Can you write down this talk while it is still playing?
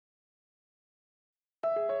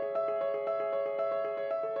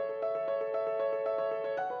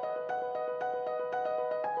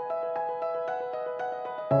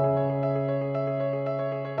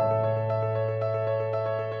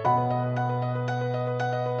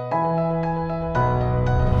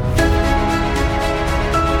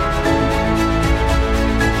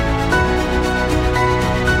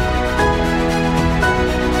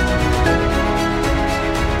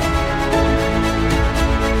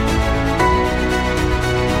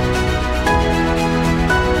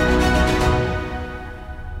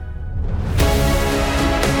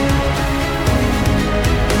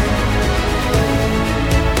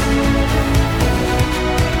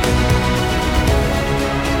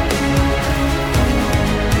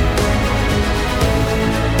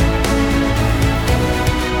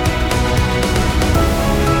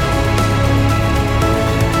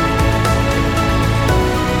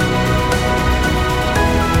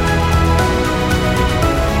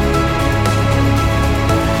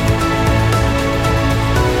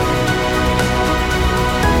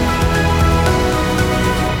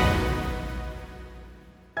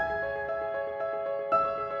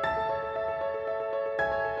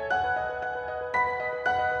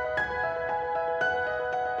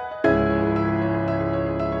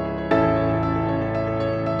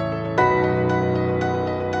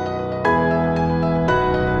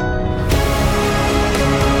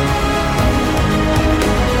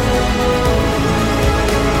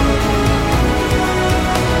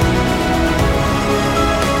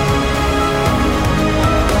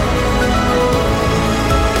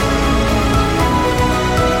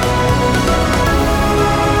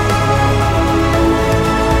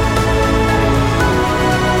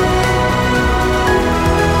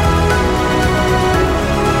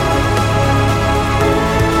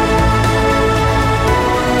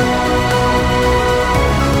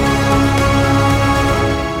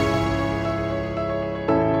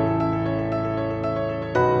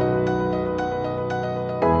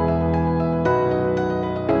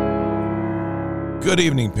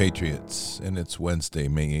evening, Patriots. And it's Wednesday,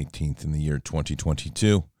 May 18th in the year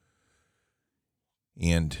 2022.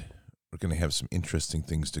 And we're going to have some interesting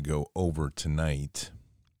things to go over tonight.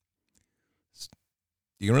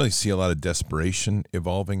 You can really see a lot of desperation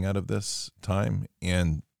evolving out of this time.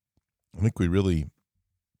 And I think we really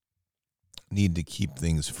need to keep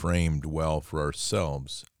things framed well for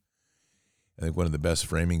ourselves. I think one of the best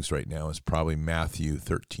framings right now is probably Matthew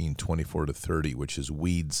 13:24-30, which is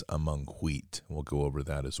weeds among wheat. We'll go over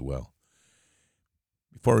that as well.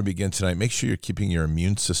 Before we begin tonight, make sure you're keeping your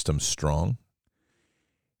immune system strong.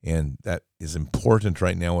 And that is important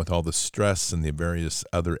right now with all the stress and the various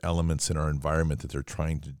other elements in our environment that they're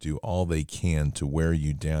trying to do all they can to wear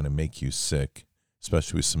you down and make you sick,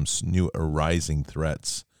 especially with some new arising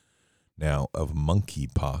threats now of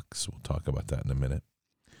monkeypox. We'll talk about that in a minute.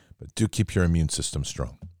 But do keep your immune system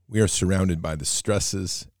strong. We are surrounded by the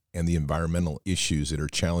stresses and the environmental issues that are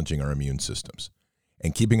challenging our immune systems.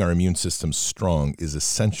 And keeping our immune systems strong is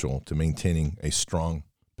essential to maintaining a strong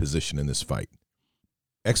position in this fight.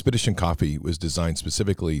 Expedition Coffee was designed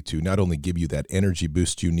specifically to not only give you that energy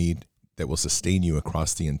boost you need that will sustain you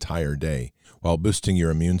across the entire day, while boosting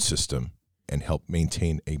your immune system and help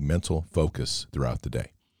maintain a mental focus throughout the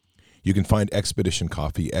day. You can find Expedition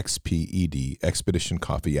Coffee, XPED, Expedition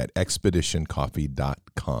Coffee at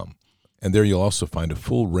expeditioncoffee.com. And there you'll also find a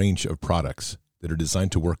full range of products that are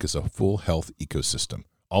designed to work as a full health ecosystem,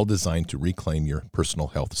 all designed to reclaim your personal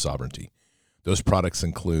health sovereignty. Those products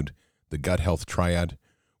include the Gut Health Triad,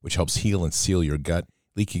 which helps heal and seal your gut.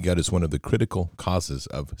 Leaky gut is one of the critical causes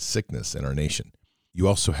of sickness in our nation. You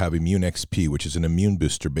also have Immune XP, which is an immune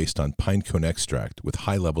booster based on pinecone extract with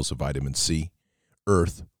high levels of vitamin C.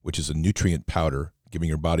 Earth, which is a nutrient powder, giving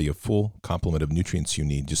your body a full complement of nutrients you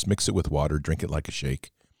need. Just mix it with water, drink it like a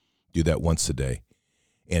shake. Do that once a day.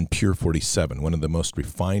 And Pure 47, one of the most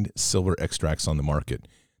refined silver extracts on the market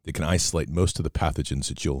that can isolate most of the pathogens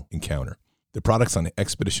that you'll encounter. The products on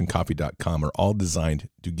expeditioncoffee.com are all designed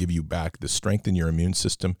to give you back the strength in your immune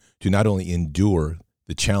system to not only endure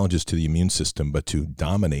the challenges to the immune system, but to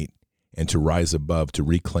dominate and to rise above to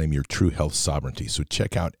reclaim your true health sovereignty. So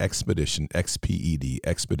check out Expedition, XPED,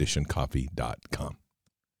 expeditioncoffee.com.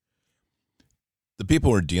 The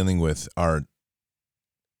people we're dealing with are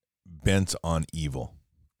bent on evil.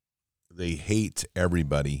 They hate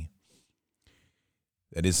everybody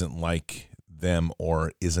that isn't like them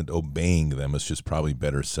or isn't obeying them. It's just probably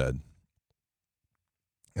better said.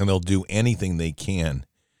 And they'll do anything they can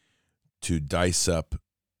to dice up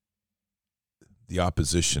the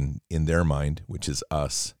opposition in their mind, which is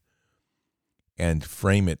us, and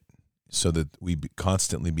frame it so that we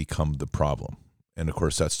constantly become the problem. And of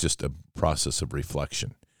course, that's just a process of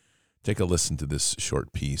reflection. Take a listen to this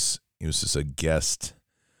short piece. It was just a guest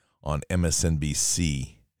on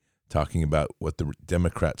MSNBC talking about what the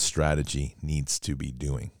Democrat strategy needs to be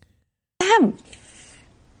doing.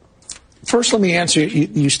 First, let me answer.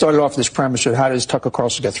 You started off this premise of how does Tucker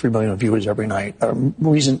Carlson get 3 million viewers every night?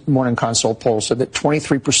 Recent Morning Consult poll said that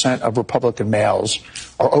 23% of Republican males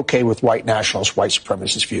are okay with white nationalist, white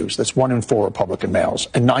supremacist views. That's 1 in 4 Republican males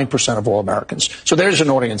and 9% of all Americans. So there's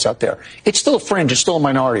an audience out there. It's still a fringe. It's still a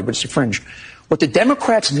minority, but it's a fringe. What the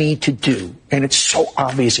Democrats need to do, and it's so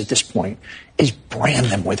obvious at this point, is brand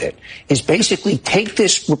them with it, is basically take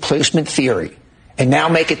this replacement theory and now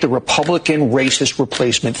make it the Republican racist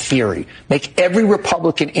replacement theory. Make every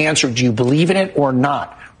Republican answer, do you believe in it or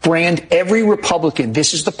not? Brand every Republican,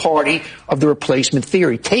 this is the party of the replacement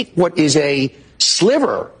theory. Take what is a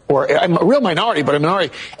sliver, or I'm a real minority, but a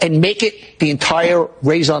minority, and make it the entire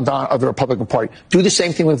raison d'etre of the Republican Party. Do the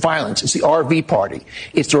same thing with violence. It's the RV party.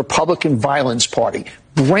 It's the Republican violence party.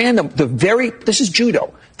 Brand them, this is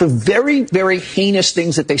judo, the very, very heinous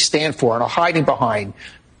things that they stand for and are hiding behind.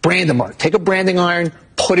 Brand them on it. Take a branding iron,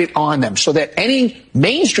 put it on them so that any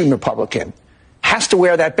mainstream Republican has to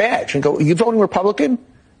wear that badge and go, are you voting Republican?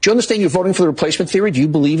 Do you understand you're voting for the replacement theory? Do you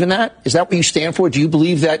believe in that? Is that what you stand for? Do you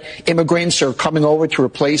believe that immigrants are coming over to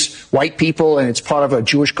replace white people and it's part of a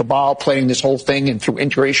Jewish cabal playing this whole thing and through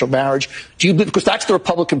interracial marriage? Do you believe, because that's the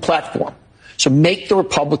Republican platform. So make the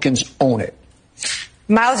Republicans own it.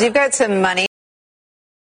 Miles, you've got some money.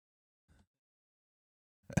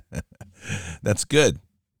 That's good.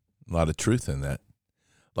 A lot of truth in that.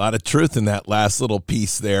 A lot of truth in that last little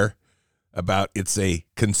piece there about it's a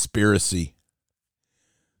conspiracy.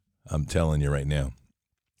 I'm telling you right now.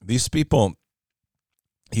 These people,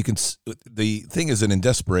 the thing is that in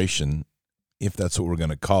desperation, if that's what we're going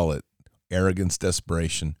to call it, arrogance,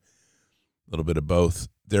 desperation, a little bit of both,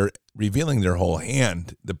 they're revealing their whole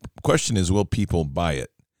hand. The question is, will people buy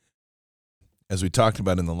it? As we talked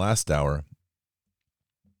about in the last hour,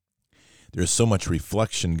 there's so much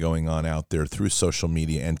reflection going on out there through social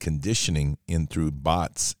media and conditioning in through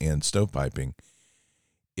bots and stovepiping.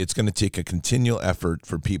 It's going to take a continual effort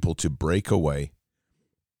for people to break away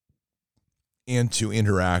and to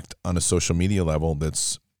interact on a social media level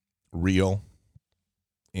that's real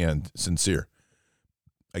and sincere.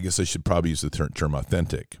 I guess I should probably use the term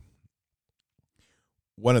authentic.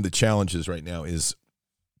 One of the challenges right now is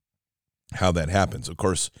how that happens. Of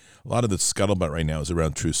course, a lot of the scuttlebutt right now is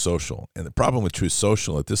around Truth Social. And the problem with Truth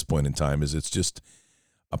Social at this point in time is it's just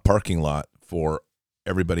a parking lot for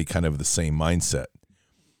everybody kind of the same mindset.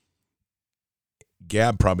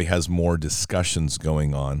 Gab probably has more discussions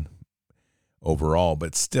going on overall,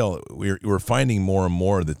 but still, we're finding more and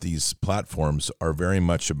more that these platforms are very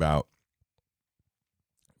much about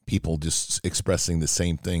people just expressing the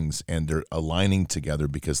same things, and they're aligning together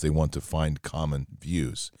because they want to find common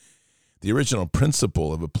views. The original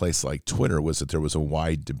principle of a place like Twitter was that there was a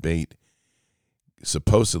wide debate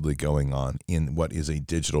supposedly going on in what is a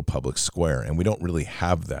digital public square, and we don't really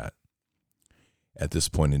have that at this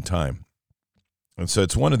point in time. And so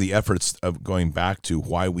it's one of the efforts of going back to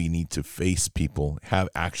why we need to face people, have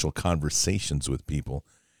actual conversations with people,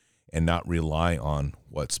 and not rely on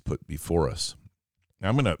what's put before us. Now,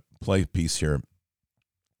 I'm going to play a piece here,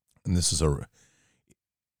 and this is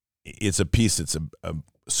it's a piece, it's a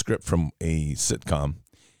script from a sitcom.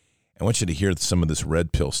 I want you to hear some of this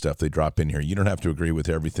red pill stuff they drop in here. You don't have to agree with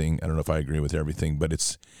everything. I don't know if I agree with everything, but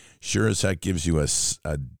it's sure as heck gives you a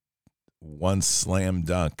one slam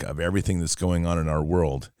dunk of everything that's going on in our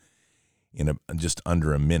world in just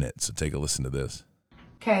under a minute. So take a listen to this.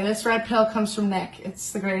 Okay, this red pill comes from Nick.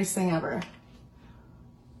 It's the greatest thing ever.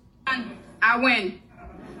 I win.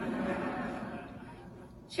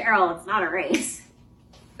 Cheryl, it's not a race.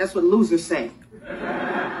 That's what losers say.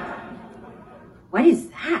 What is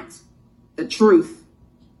that? The truth.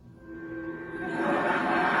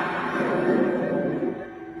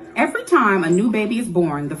 Every time a new baby is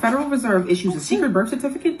born, the Federal Reserve issues a secret birth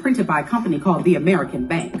certificate printed by a company called the American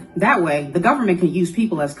Bank. That way, the government can use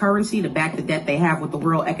people as currency to back the debt they have with the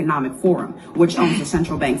World Economic Forum, which owns the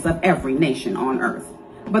central banks of every nation on Earth.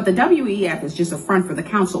 But the WEF is just a front for the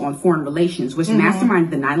Council on Foreign Relations, which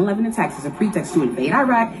masterminded the 9/11 attacks as a pretext to invade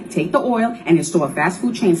Iraq, take the oil, and install fast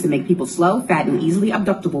food chains to make people slow, fat, and easily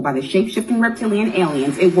abductable by the shape-shifting reptilian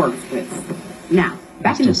aliens it works with. Now,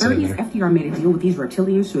 back in the 30s, FDR made a deal with these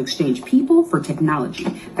reptilians to exchange people for technology.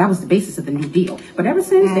 That was the basis of the New Deal. But ever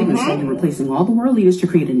since, they've been slowly replacing all the world leaders to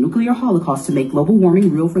create a nuclear holocaust to make global warming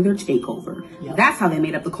real for their takeover. Yep. That's how they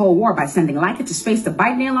made up the Cold War, by sending Leica to space to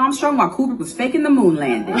bite Neil Armstrong while Kubrick was faking the moon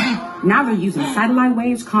landing. Now they're using satellite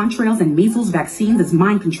waves, contrails, and measles vaccines as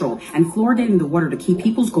mind control, and fluoridating the water to keep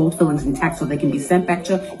people's gold fillings intact so they can be sent back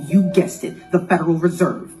to, you guessed it, the Federal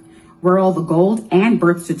Reserve, where all the gold and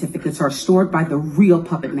birth certificates are stored by the real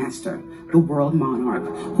puppet master, the world monarch,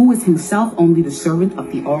 who is himself only the servant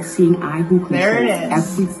of the all-seeing eye who controls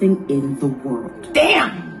everything in the world.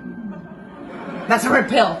 Damn! That's a red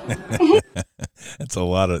pill. That's a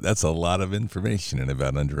lot of information in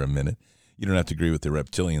about under a minute. You don't have to agree with the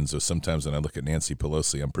reptilians, though sometimes when I look at Nancy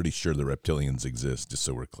Pelosi, I'm pretty sure the reptilians exist, just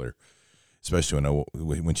so we're clear. Especially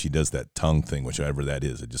when she does that tongue thing, whichever that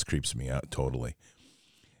is, it just creeps me out totally.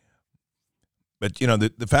 But, you know,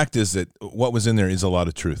 the fact is that what was in there is a lot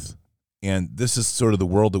of truth. And this is sort of the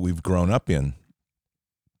world that we've grown up in.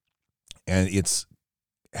 And it's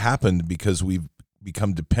happened because we've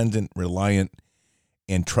become dependent, reliant,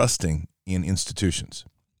 and trusting in institutions.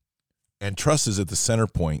 And trust is at the center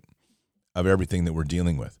point of everything that we're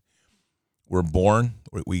dealing with. We're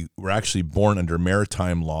actually born under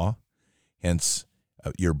maritime law, hence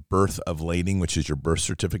your birth of lading, which is your birth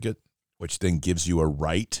certificate, which then gives you a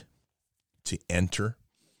right to enter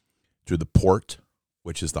through the port,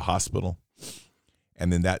 which is the hospital.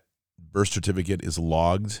 And then that birth certificate is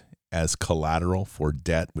logged as collateral for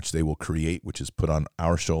debt, which they will create, which is put on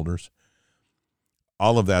our shoulders.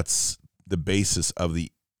 All of that's the basis of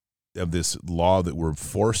this law that we're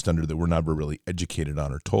forced under, that we're never really educated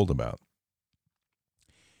on or told about.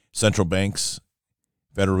 Central banks,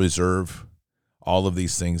 Federal Reserve, all of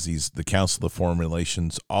these things, the Council of Foreign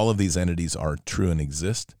Relations, all of these entities are true and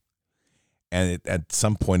exist. And at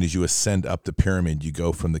some point, as you ascend up the pyramid, you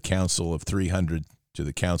go from the Council of 300 to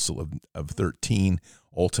the Council of 13,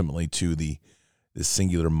 ultimately to the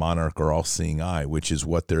singular monarch or all-seeing eye, which is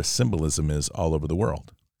what their symbolism is all over the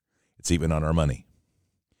world. It's even on our money.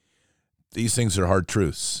 These things are hard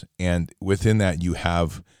truths. And within that, you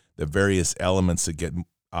have the various elements that get,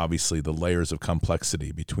 obviously, the layers of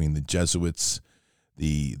complexity between the Jesuits,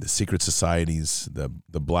 the secret societies,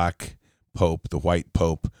 the black pope, the white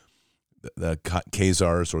pope, the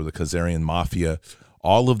Khazars or the Khazarian mafia.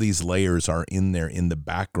 All of these layers are in there in the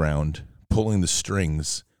background, pulling the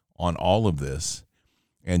strings on all of this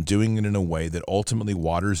and doing it in a way that ultimately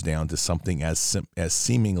waters down to something as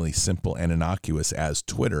seemingly simple and innocuous as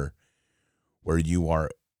Twitter, where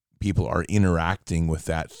people are interacting with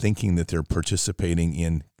that, thinking that they're participating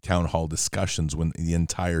in town hall discussions when the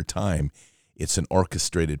entire time it's an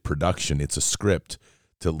orchestrated production. It's a script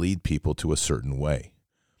to lead people to a certain way.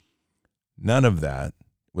 None of that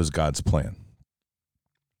was God's plan.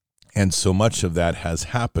 And so much of that has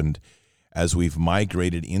happened as we've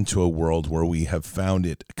migrated into a world where we have found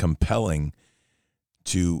it compelling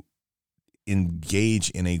to engage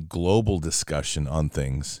in a global discussion on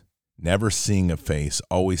things, never seeing a face,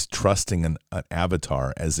 always trusting an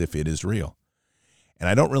avatar as if it is real. And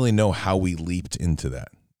I don't really know how we leaped into that.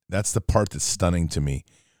 That's the part that's stunning to me,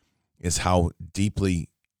 is how deeply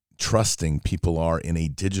trusting people are in a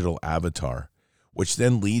digital avatar, which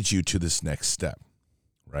then leads you to this next step,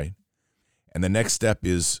 right? And the next step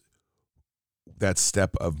is that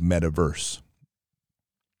step of metaverse.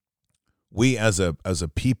 We as a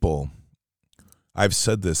people, I've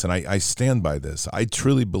said this and I stand by this. I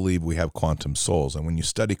truly believe we have quantum souls. And when you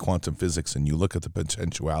study quantum physics and you look at the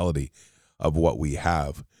potentiality of what we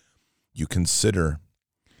have, you consider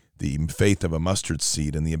the faith of a mustard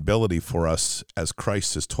seed and the ability for us, as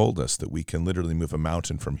Christ has told us, that we can literally move a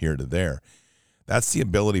mountain from here to there. That's the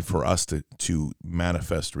ability for us to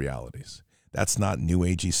manifest realities. That's not new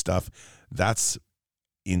agey stuff. That's,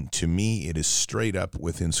 to me, it is straight up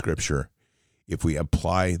within Scripture. If we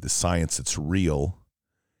apply the science that's real,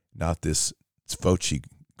 not this Fauci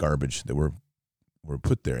garbage that we're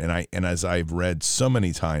put there. And as I've read so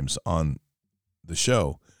many times on the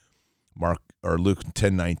show, Luke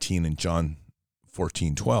 10:19 and John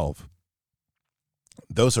 14:12,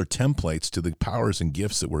 those are templates to the powers and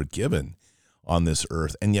gifts that we're given on this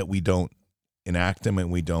earth, and yet we don't enact them,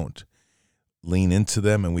 and we don't lean into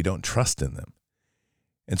them, and we don't trust in them.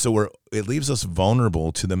 And so it leaves us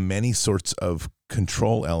vulnerable to the many sorts of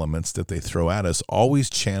control elements that they throw at us, always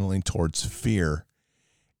channeling towards fear,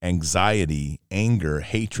 anxiety, anger,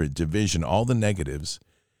 hatred, division, all the negatives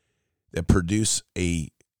that produce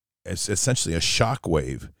essentially a shock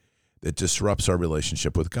wave that disrupts our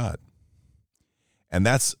relationship with God. And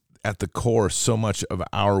that's at the core so much of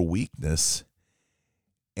our weakness,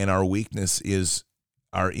 and our weakness is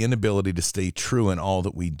our inability to stay true in all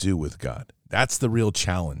that we do with God. That's the real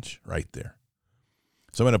challenge right there.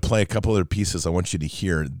 So I'm going to play a couple other pieces I want you to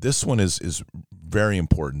hear. This one is very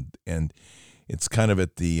important, and it's kind of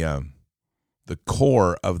at the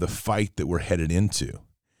core of the fight that we're headed into.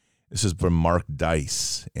 This is from Mark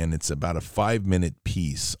Dice, and it's about a 5-minute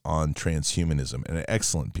piece on transhumanism, and an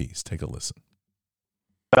excellent piece. Take a listen.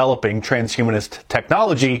 Developing transhumanist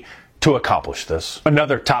technology to accomplish this.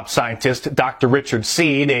 Another top scientist, Dr. Richard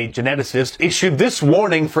Seed, a geneticist, issued this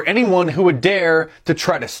warning for anyone who would dare to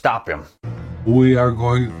try to stop him. We are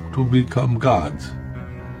going to become gods.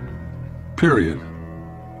 Period.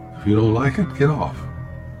 If you don't like it, get off.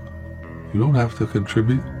 You don't have to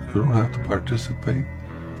contribute. You don't have to participate.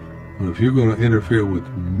 But if you're going to interfere with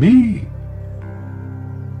me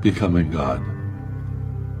becoming God,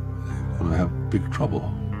 you're going to have big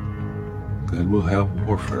trouble. Then we'll have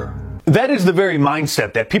warfare. That is the very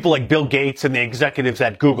mindset that people like Bill Gates and the executives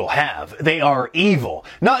at Google have. They are evil.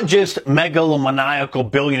 Not just megalomaniacal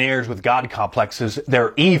billionaires with God complexes.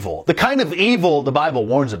 They're evil. The kind of evil the Bible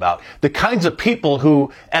warns about. The kinds of people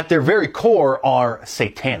who, at their very core, are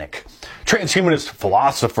satanic. Transhumanist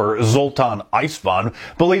philosopher Zoltan Eisvan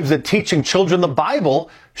believes that teaching children the Bible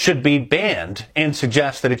should be banned and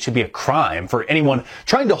suggests that it should be a crime for anyone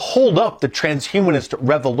trying to hold up the transhumanist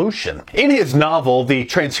revolution. In his novel, The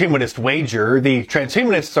Transhumanist Wager, the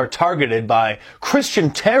transhumanists are targeted by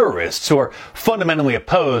Christian terrorists who are fundamentally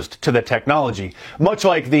opposed to the technology, much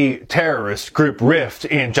like the terrorist group Rift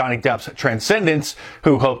in Johnny Depp's Transcendence,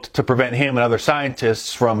 who hoped to prevent him and other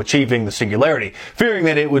scientists from achieving the singularity, fearing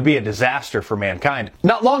that it would be a disaster for mankind.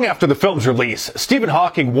 Not long after the film's release, Stephen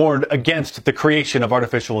Hawking warned against the creation of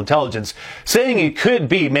artificial intelligence, saying it could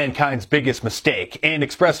be mankind's biggest mistake, and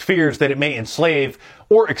expressed fears that it may enslave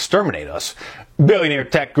or exterminate us. Billionaire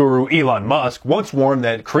tech guru Elon Musk once warned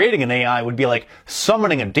that creating an AI would be like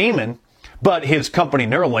summoning a demon, but his company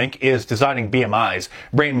Neuralink is designing BMIs,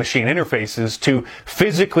 brain-machine interfaces, to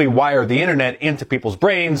physically wire the internet into people's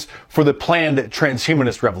brains for the planned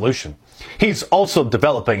transhumanist revolution. He's also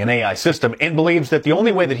developing an AI system and believes that the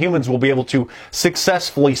only way that humans will be able to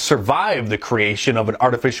successfully survive the creation of an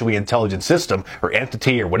artificially intelligent system, or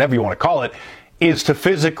entity, or whatever you want to call it, is to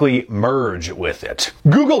physically merge with it.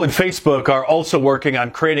 Google and Facebook are also working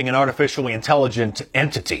on creating an artificially intelligent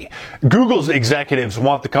entity. Google's executives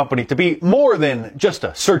want the company to be more than just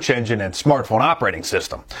a search engine and smartphone operating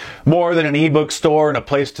system, more than an ebook store and a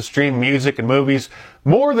place to stream music and movies,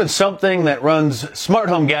 more than something that runs smart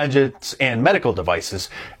home gadgets and medical devices.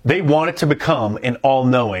 They want it to become an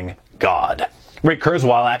all-knowing God. Ray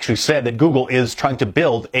Kurzweil actually said that Google is trying to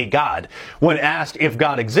build a God. When asked if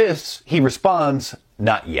God exists, he responds,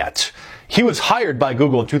 not yet. He was hired by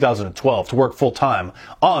Google in 2012 to work full-time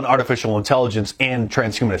on artificial intelligence and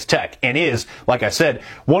transhumanist tech, and is, like I said,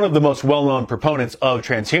 one of the most well-known proponents of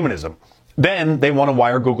transhumanism. Then they want to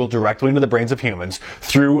wire Google directly into the brains of humans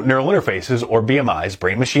through neural interfaces, or BMIs,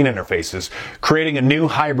 brain-machine interfaces, creating a new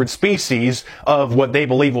hybrid species of what they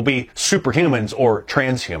believe will be superhumans or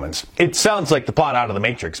transhumans. It sounds like the plot out of The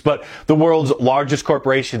Matrix, but the world's largest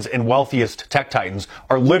corporations and wealthiest tech titans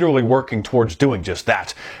are literally working towards doing just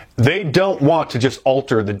that. They don't want to just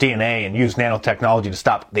alter the DNA and use nanotechnology to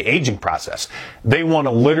stop the aging process. They want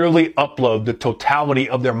to literally upload the totality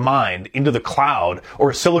of their mind into the cloud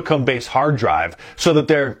or a silicon-based hard drive so that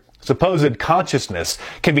their supposed consciousness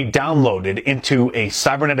can be downloaded into a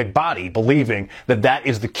cybernetic body, believing that that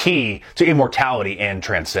is the key to immortality and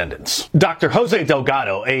transcendence. Dr. Jose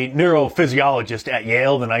Delgado, a neurophysiologist at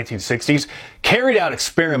Yale in the 1960s, carried out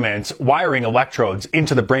experiments wiring electrodes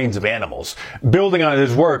into the brains of animals. Building on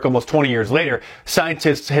his work almost 20 years later,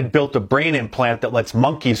 scientists had built a brain implant that lets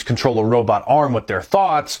monkeys control a robot arm with their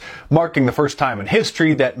thoughts, marking the first time in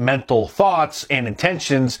history that mental thoughts and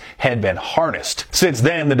intentions had been harnessed. Since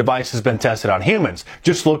then, the device has been tested on humans.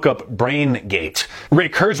 Just look up BrainGate. Ray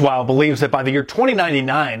Kurzweil believes that by the year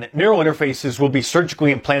 2099, neural interfaces will be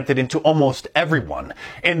surgically implanted into almost everyone,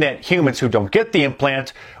 and that humans who don't get the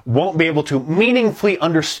implant won't be able to meaningfully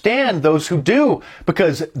understand those who do,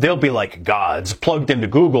 because they'll be like gods plugged into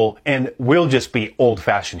Google, and we'll just be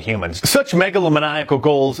old-fashioned humans. Such megalomaniacal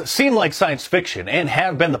goals seem like science fiction and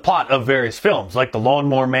have been the plot of various films like The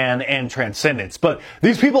Lawnmower Man and Transcendence, but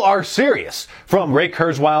these people are serious. From Ray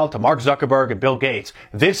Kurzweil to Mark Zuckerberg and Bill Gates,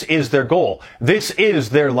 this is their goal. This is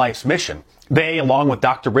their life's mission. They, along with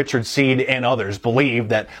Dr. Richard Seed and others, believe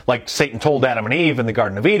that, like Satan told Adam and Eve in the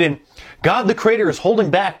Garden of Eden, God the Creator is holding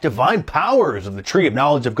back divine powers of the tree of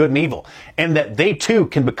knowledge of good and evil, and that they too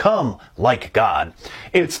can become like God.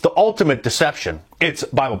 It's the ultimate deception. It's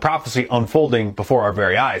Bible prophecy unfolding before our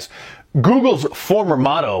very eyes. Google's former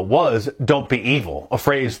motto was, "Don't be evil," a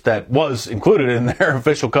phrase that was included in their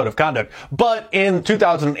official code of conduct. But in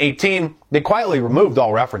 2018, they quietly removed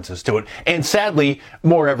all references to it. And sadly,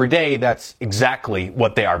 more every day, that's exactly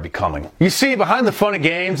what they are becoming. You see, behind the fun and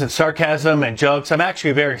games and sarcasm and jokes, I'm actually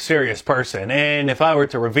a very serious person. And if I were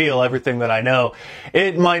to reveal everything that I know,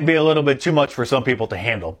 it might be a little bit too much for some people to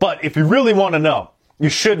handle. But if you really want to know, you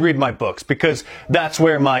should read my books, because that's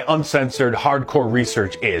where my uncensored, hardcore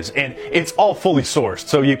research is. And it's all fully sourced,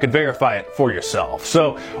 so you can verify it for yourself.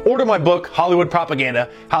 So order my book, Hollywood Propaganda,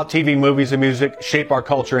 How TV, Movies, and Music Shape Our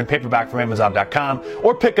Culture, in paperback from Amazon.com.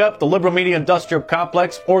 Or pick up The Liberal Media Industrial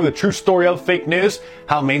Complex, or The True Story of Fake News,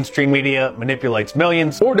 How Mainstream Media Manipulates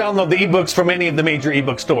Millions. Or download the ebooks from any of the major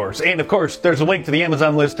ebook stores. And of course, there's a link to the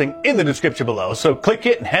Amazon listing in the description below. So click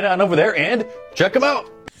it and head on over there and check them out.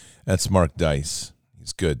 That's Mark Dice.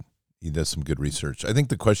 He's good. He does some good research. I think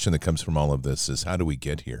the question that comes from all of this is, how do we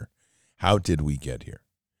get here? How did we get here?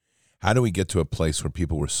 How do we get to a place where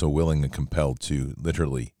people were so willing and compelled to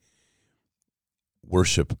literally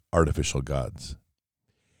worship artificial gods?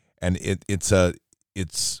 And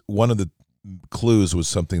it's one of the clues was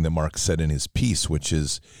something that Mark said in his piece, which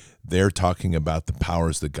is they're talking about the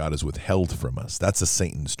powers that God has withheld from us. That's a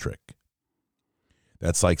Satan's trick.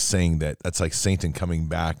 That's like saying that's like Satan coming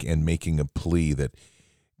back and making a plea that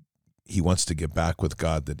he wants to get back with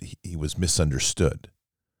God, that he was misunderstood.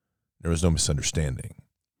 There was no misunderstanding.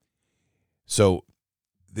 So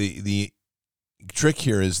the trick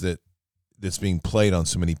here is that it's being played on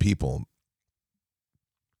so many people,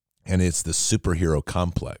 and it's the superhero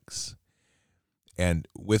complex. And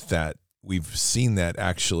with that, we've seen that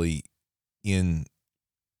actually in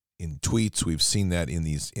tweets. We've seen that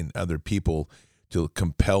in other people, to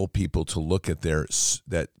compel people to look at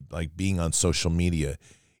that like being on social media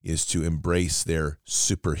is to embrace their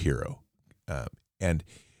superhero, and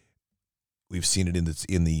we've seen it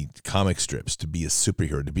in the comic strips, to be a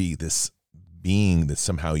superhero, to be this being that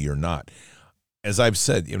somehow you're not. As I've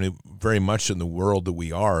said, very much in the world that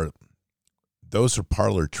we are, those are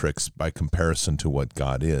parlor tricks by comparison to what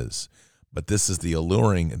God is. But this is the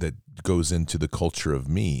alluring that goes into the culture of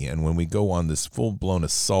me, and when we go on this full-blown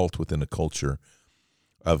assault within a culture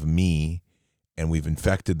of me and we've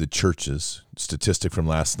infected the churches. Statistic from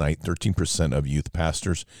last night: 13% of youth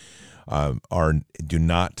pastors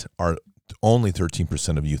only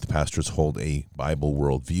 13% of youth pastors hold a Bible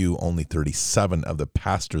worldview. Only 37 of the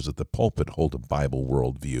pastors at the pulpit hold a Bible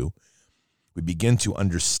worldview. We begin to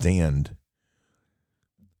understand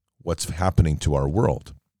what's happening to our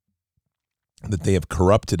world, that they have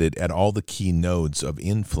corrupted it at all the key nodes of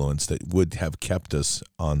influence that would have kept us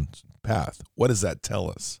on path. What does that tell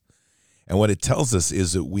us? And what it tells us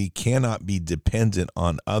is that we cannot be dependent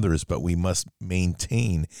on others, but we must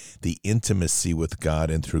maintain the intimacy with God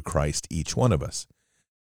and through Christ, each one of us.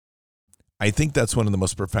 I think that's one of the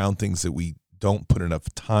most profound things that we don't put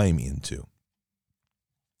enough time into.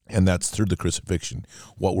 And that's through the crucifixion.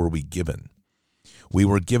 What were we given? We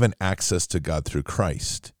were given access to God through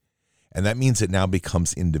Christ. And that means it now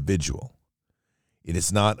becomes individual. It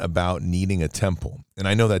is not about needing a temple. And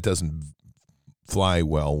I know that doesn't fly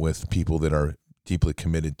well with people that are deeply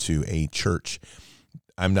committed to a church.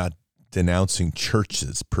 I'm not denouncing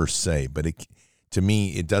churches per se, but to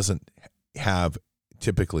me, it doesn't have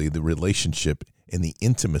typically the relationship and the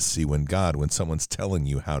intimacy when someone's telling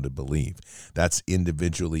you how to believe. That's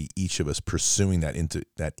individually each of us pursuing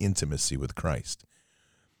that intimacy with Christ.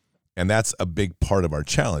 And that's a big part of our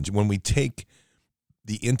challenge. When we take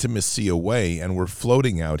the intimacy away and we're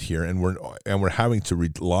floating out here and we're having to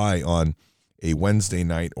rely on a Wednesday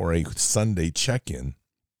night or a Sunday check-in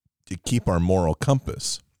to keep our moral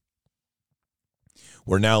compass,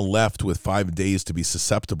 we're now left with 5 days to be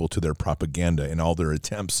susceptible to their propaganda and all their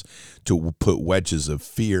attempts to put wedges of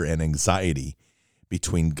fear and anxiety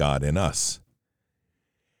between God and us.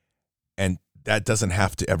 And that doesn't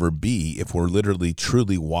have to ever be if we're literally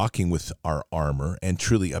truly walking with our armor and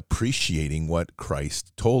truly appreciating what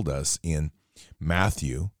Christ told us in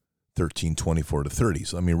Matthew 13:24-30.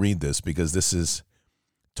 So let me read this, because this is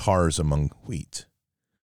tares among wheat.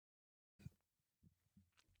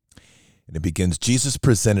 And it begins, Jesus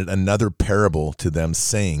presented another parable to them,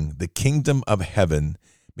 saying, the kingdom of heaven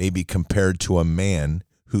may be compared to a man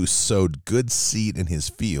who sowed good seed in his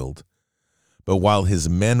field. But while his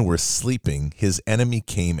men were sleeping, his enemy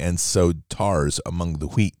came and sowed tares among the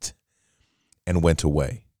wheat and went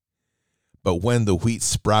away. But when the wheat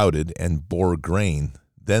sprouted and bore grain,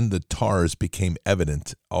 then the tares became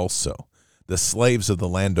evident also. The slaves of the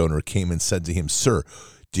landowner came and said to him, Sir,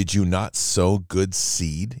 did you not sow good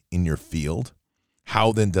seed in your field?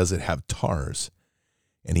 How then does it have tares?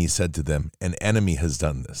 And he said to them, An enemy has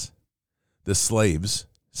done this. The slaves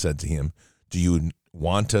said to him, Do you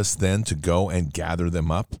want us then to go and gather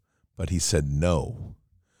them up? But he said, No.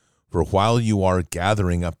 For while you are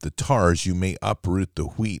gathering up the tares, you may uproot the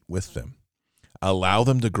wheat with them. Allow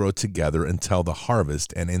them to grow together until the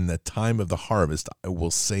harvest, and in the time of the harvest I will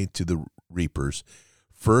say to the reapers,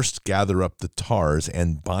 First gather up the tares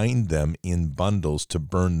and bind them in bundles to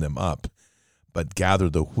burn them up, but gather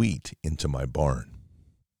the wheat into my barn.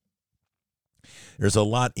 There's a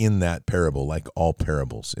lot in that parable, like all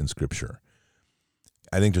parables in Scripture.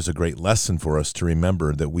 I think there's a great lesson for us to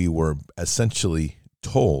remember that we were essentially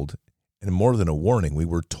told, and more than a warning, we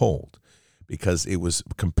were told, because it was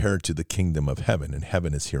compared to the kingdom of heaven, and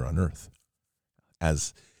heaven is here on earth,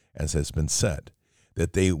 as has been said,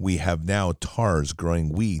 that we have now tares growing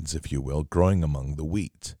weeds, if you will, growing among the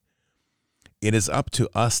wheat. It is up to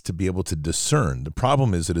us to be able to discern. The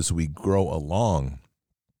problem is that as we grow along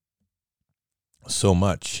so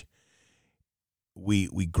much, we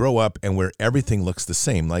grow up and where everything looks the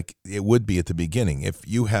same, like it would be at the beginning. If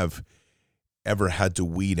you have ever had to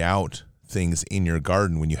weed out things in your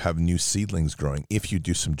garden when you have new seedlings growing, if you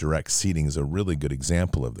do some direct seeding, is a really good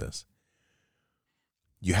example of this.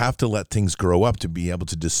 You have to let things grow up to be able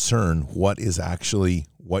to discern what is actually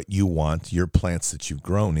what you want, your plants that you've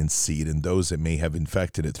grown in seed, and those that may have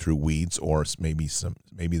infected it through weeds, or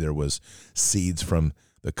maybe there was seeds from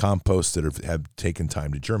the compost that have taken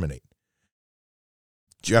time to germinate.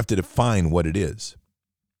 You have to define what it is.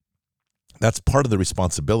 That's part of the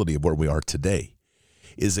responsibility of where we are today,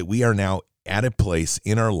 is that we are now at a place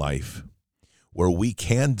in our life where we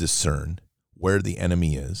can discern where the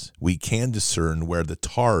enemy is. We can discern where the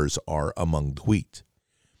tares are among the wheat.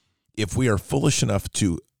 If we are foolish enough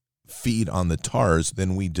to feed on the tares,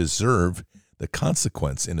 then we deserve the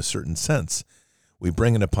consequence in a certain sense. We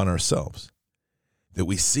bring it upon ourselves. That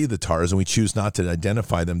we see the tares and we choose not to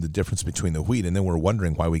identify them, the difference between the wheat, and then we're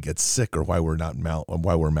wondering why we get sick or why we're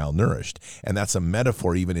malnourished. And that's a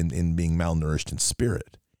metaphor even in being malnourished in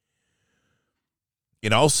spirit.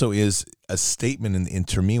 it also is a statement, and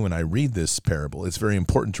to me, when I read this parable, it's very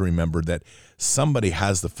important to remember that somebody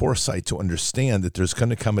has the foresight to understand that there's going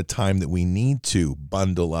to come a time that we need to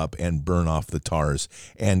bundle up and burn off the tars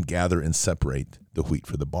and gather and separate the wheat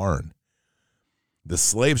for the barn. The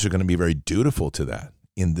slaves are going to be very dutiful to that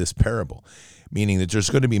in this parable, meaning that there's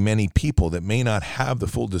going to be many people that may not have the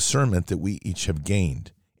full discernment that we each have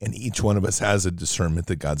gained, and each one of us has a discernment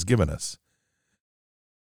that God's given us.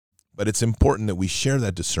 But it's important that we share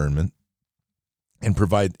that discernment and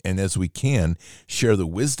provide, and as we can, share the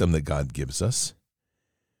wisdom that God gives us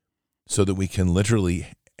so that we can literally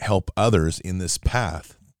help others in this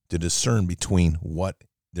path to discern between what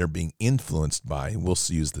they're being influenced by, we'll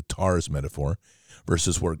use the tars metaphor,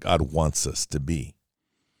 versus where God wants us to be.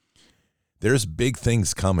 There's big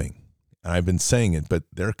things coming, and I've been saying it, but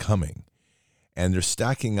they're coming. And they're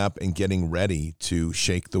stacking up and getting ready to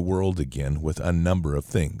shake the world again with a number of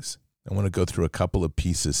things. I want to go through a couple of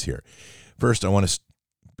pieces here. First, I want to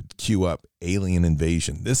cue up alien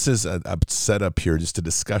invasion. This is a setup here, just a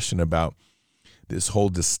discussion about this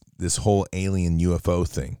whole alien UFO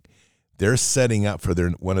thing. They're setting up for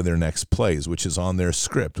one of their next plays, which is on their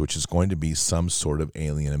script, which is going to be some sort of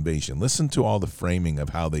alien invasion. Listen to all the framing of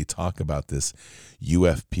how they talk about this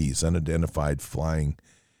UFPs, unidentified flying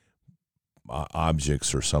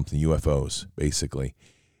objects or something, UFOs, basically.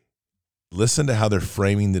 Listen to how they're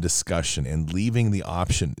framing the discussion and leaving the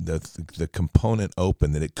option, the component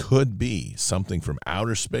open that it could be something from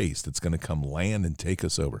outer space that's going to come land and take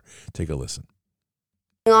us over. Take a listen.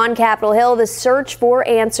 On Capitol Hill, the search for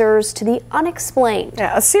answers to the unexplained.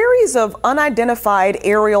 A series of unidentified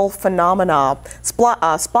aerial phenomena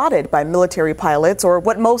spotted by military pilots, or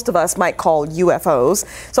what most of us might call UFOs.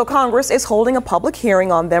 So Congress is holding a public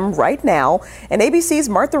hearing on them right now, and ABC's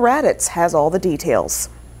Martha Raddatz has all the details.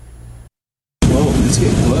 Whoa, it's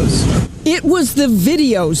getting close. It was the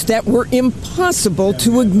videos that were impossible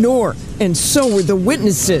to ignore, and so were the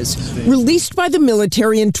witnesses. Released by the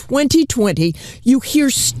military in 2020, you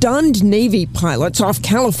hear stunned Navy pilots off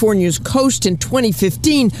California's coast in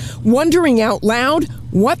 2015 wondering out loud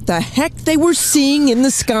what the heck they were seeing in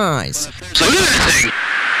the skies.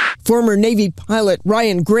 Former Navy pilot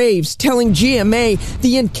Ryan Graves telling GMA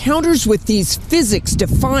the encounters with these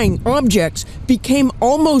physics-defying objects became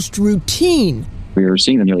almost routine. We were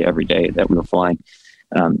seeing them nearly every day that we were flying.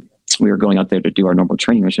 We were going out there to do our normal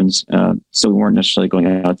training missions, so we weren't necessarily going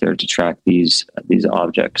out there to track these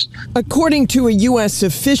objects. According to a U.S.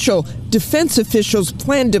 official, defense officials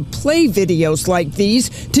plan to play videos like these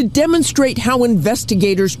to demonstrate how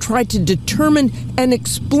investigators try to determine and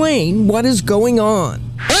explain what is going on.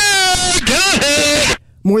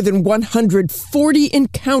 More than 140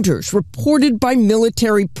 encounters reported by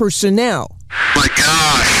military personnel. My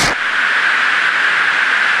gosh.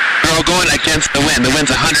 We're all going against the wind. The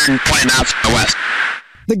wind's 120 knots from the west.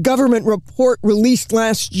 The government report released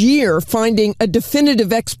last year finding a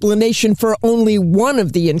definitive explanation for only one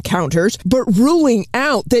of the encounters, but ruling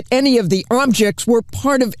out that any of the objects were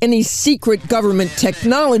part of any secret government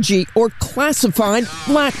technology or classified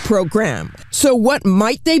black program. So what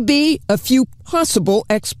might they be? A few possible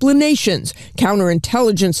explanations.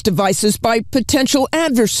 Counterintelligence devices by potential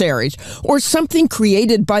adversaries, or something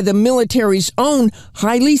created by the military's own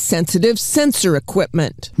highly sensitive sensor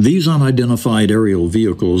equipment. These unidentified aerial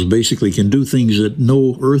vehicles basically can do things that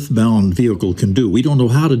no earthbound vehicle can do. We don't know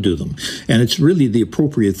how to do them. And it's really the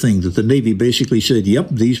appropriate thing that the Navy basically said, yep,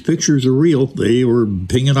 these pictures are real. They were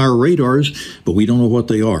pinging our radars, but we don't know what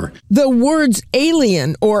they are. The words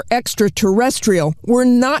alien or extraterrestrial were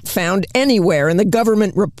not found anywhere in the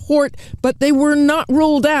government report, but they were not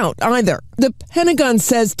ruled out either. The Pentagon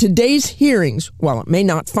says today's hearings, while it may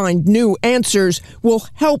not find new answers, will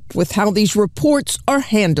help with how these reports are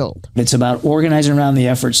handled. It's about organizing around the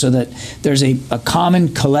effort so that there's a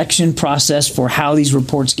common collection process for how these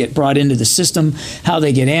reports get brought into the system, how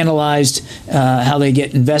they get analyzed, how they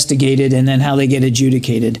get investigated, and then how they get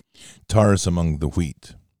adjudicated. Tares among the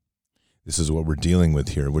wheat. This is what we're dealing with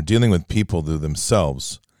here. We're dealing with people who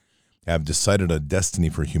themselves have decided a destiny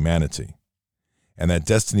for humanity. And that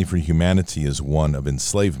destiny for humanity is one of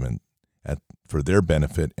enslavement for their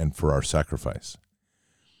benefit and for our sacrifice.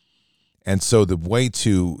 And so the way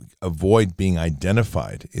to avoid being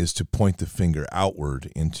identified is to point the finger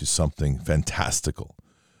outward into something fantastical.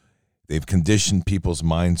 They've conditioned people's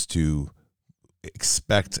minds to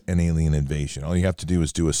expect an alien invasion. All you have to do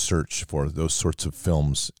is do a search for those sorts of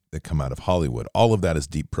films that come out of Hollywood. All of that is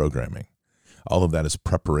deep programming. All of that is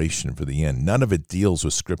preparation for the end. None of it deals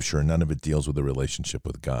with Scripture, and none of it deals with a relationship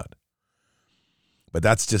with God. But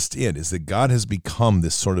that's just it, is that God has become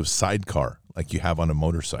this sort of sidecar like you have on a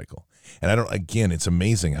motorcycle. And it's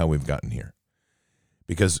amazing how we've gotten here,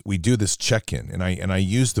 because we do this check-in, and I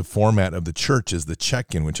use the format of the church as the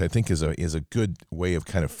check-in, which I think is a good way of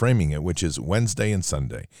kind of framing it, which is Wednesday and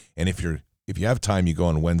Sunday. And if you have time, you go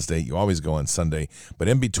on Wednesday. You always go on Sunday. But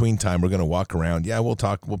in between time, we're going to walk around. Yeah, we'll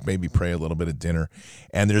talk. We'll maybe pray a little bit at dinner.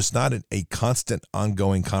 And there's not a constant,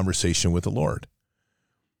 ongoing conversation with the Lord.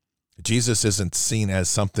 Jesus isn't seen as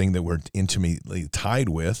something that we're intimately tied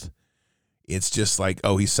with. It's just like,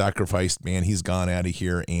 oh, he sacrificed, man, he's gone out of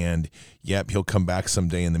here, and yep, he'll come back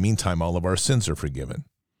someday. In the meantime, all of our sins are forgiven.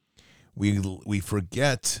 We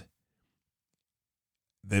forget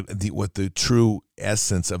what the true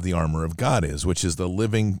essence of the armor of God is, which is the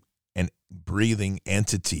living and breathing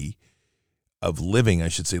entity of living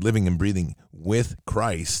and breathing with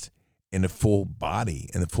Christ in a full body,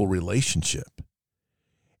 in a full relationship.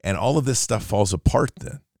 And all of this stuff falls apart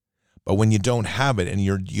then. But when you don't have it, and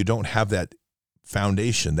you don't have that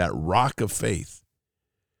foundation, that rock of faith,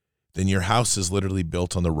 then your house is literally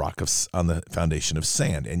built on the foundation of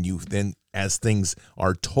sand. And you then, as things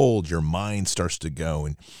are told, your mind starts to go,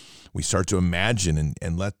 and we start to imagine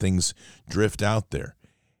and let things drift out there.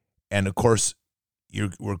 And of course,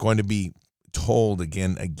 we're going to be told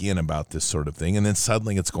again about this sort of thing, and then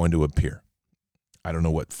suddenly it's going to appear. I don't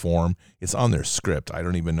know what form. It's on their script. I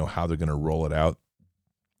don't even know how they're going to roll it out.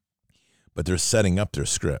 But they're setting up their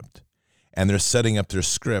script. And they're setting up their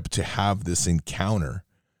script to have this encounter.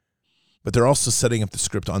 But they're also setting up the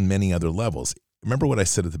script on many other levels. Remember what I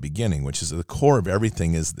said at the beginning, which is at the core of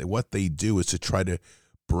everything is that what they do is to try to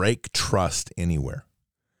break trust anywhere.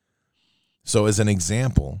 So as an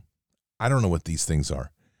example, I don't know what these things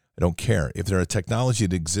are. I don't care. If they're a technology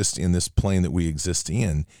that exists in this plane that we exist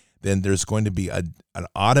in, then there's going to be an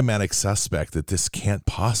automatic suspect that this can't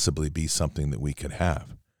possibly be something that we could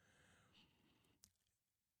have.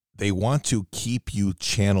 They want to keep you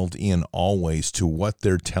channeled in always to what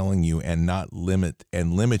they're telling you, and not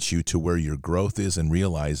limit you to where your growth is and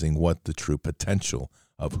realizing what the true potential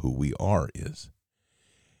of who we are is.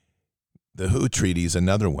 The WHO Treaty is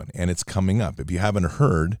another one, and it's coming up. If you haven't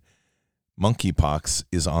heard, monkeypox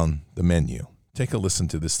is on the menu. Take a listen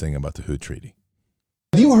to this thing about the WHO Treaty.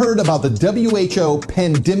 Have you heard about the WHO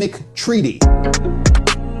Pandemic Treaty?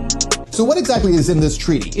 So what exactly is in this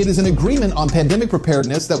treaty? It is an agreement on pandemic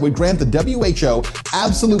preparedness that would grant the WHO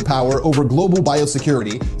absolute power over global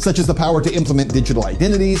biosecurity, such as the power to implement digital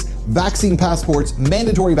identities, vaccine passports,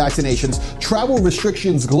 mandatory vaccinations, travel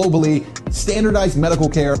restrictions globally, standardized medical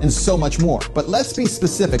care, and so much more. But let's be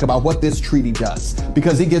specific about what this treaty does,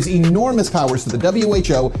 because it gives enormous powers to the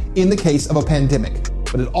WHO in the case of a pandemic.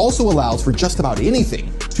 But it also allows for just about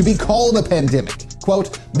anything to be called a pandemic.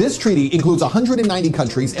 Quote, this treaty includes 190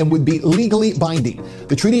 countries and would be legally binding.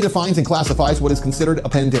 The treaty defines and classifies what is considered a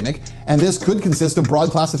pandemic, and this could consist of broad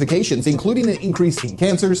classifications, including an increase in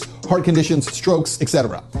cancers, heart conditions, strokes,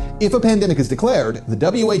 etc. If a pandemic is declared,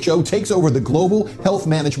 the WHO takes over the global health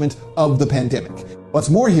management of the pandemic. What's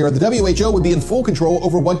more here, the WHO would be in full control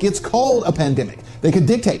over what gets called a pandemic. They could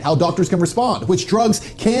dictate how doctors can respond, which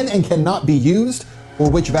drugs can and cannot be used, or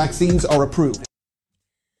which vaccines are approved.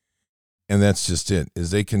 And that's just it, is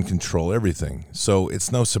they can control everything. So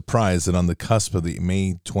it's no surprise that on the cusp of the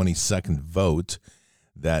May 22nd vote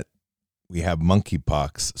that we have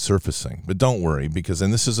monkeypox surfacing. But don't worry, because,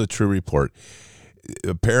 and this is a true report,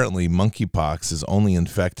 apparently monkeypox is only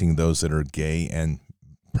infecting those that are gay, and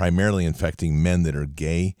primarily infecting men that are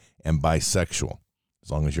gay and bisexual. As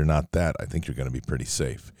long as you're not that, I think you're going to be pretty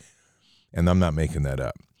safe. And I'm not making that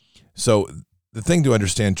up. So the thing to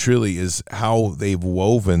understand truly is how they've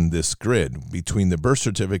woven this grid between the birth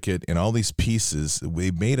certificate and all these pieces.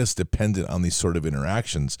 They've made us dependent on these sort of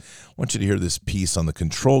interactions. I want you to hear this piece on the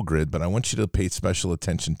control grid, but I want you to pay special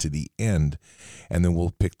attention to the end, and then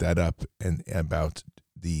we'll pick that up and about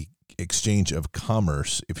the exchange of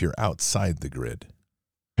commerce if you're outside the grid.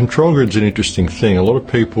 Control grid's an interesting thing. A lot of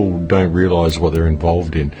people don't realize what they're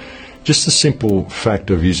involved in. Just the simple fact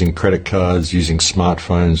of using credit cards, using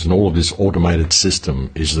smartphones, and all of this automated system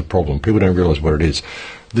is the problem. People don't realize what it is.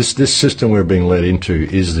 This system we're being led into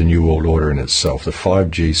is the New World Order in itself. The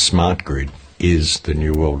 5G smart grid is the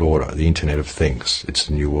New World Order, the Internet of Things. It's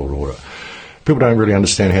the New World Order. People don't really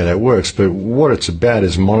understand how that works, but what it's about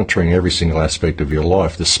is monitoring every single aspect of your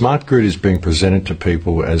life. The smart grid is being presented to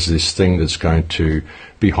people as this thing that's going to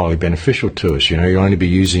be highly beneficial to us. You know, you'll only be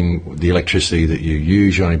using the electricity that you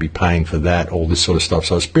use, you'll only be paying for that, all this sort of stuff.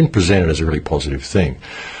 So it's been presented as a really positive thing.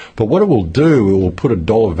 But what it will do, it will put a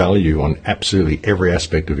dollar value on absolutely every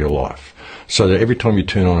aspect of your life. So that every time you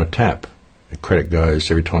turn on a tap, the credit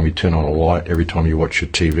goes. Every time you turn on a light, every time you watch your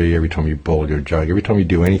TV, every time you boil your jug, every time you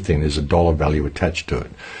do anything, there's a dollar value attached to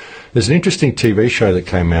it. There's an interesting TV show that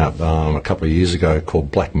came out a couple of years ago called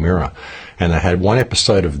Black Mirror, and they had one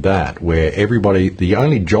episode of that where everybody, the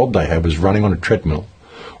only job they had was running on a treadmill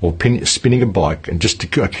or spinning a bike and just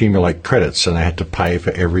to accumulate credits, and they had to pay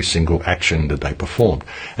for every single action that they performed.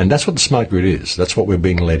 And that's what the smart grid is. That's what we're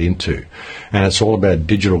being led into. And it's all about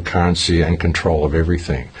digital currency and control of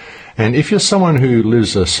everything. And if you're someone who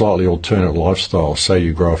lives a slightly alternate lifestyle, say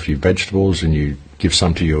you grow a few vegetables and you give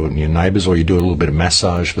some to your neighbours, or you do a little bit of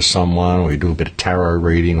massage for someone, or you do a bit of tarot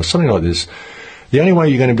reading or something like this, the only way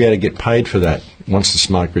you're going to be able to get paid for that once the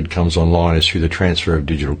smart grid comes online is through the transfer of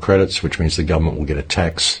digital credits, which means the government will get a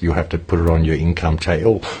tax. You'll have to put it on your income tax,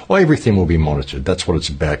 or everything will be monitored. That's what it's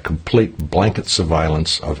about, complete blanket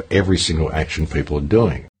surveillance of every single action people are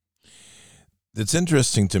doing. It's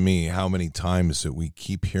interesting to me how many times that we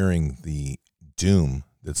keep hearing the doom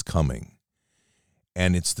that's coming.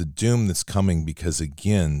 And it's the doom that's coming because,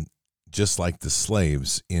 again, just like the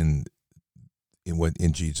slaves in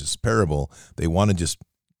Jesus' parable, they want to just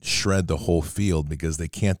shred the whole field because they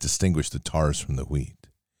can't distinguish the tars from the wheat.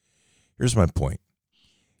 Here's my point.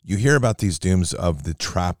 You hear about these dooms of the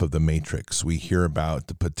trap of the matrix. We hear about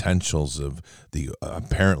the potentials of the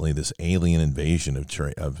apparently this alien invasion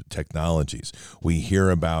of technologies. We hear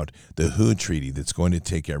about the WHO treaty that's going to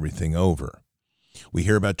take everything over. We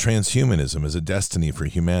hear about transhumanism as a destiny for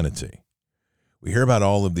humanity. We hear about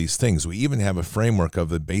all of these things. We even have a framework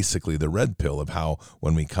of basically the red pill of how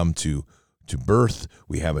when we come to birth,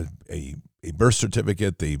 we have a birth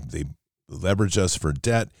certificate. They leverage us for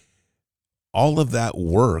debt. All of that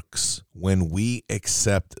works when we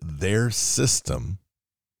accept their system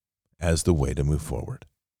as the way to move forward.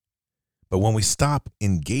 But when we stop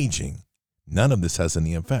engaging, none of this has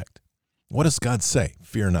any effect. What does God say?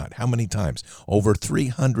 Fear not. How many times? Over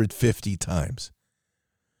 350 times.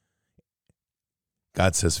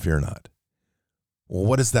 God says, fear not. Well,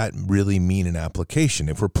 what does that really mean in application?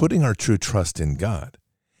 If we're putting our true trust in God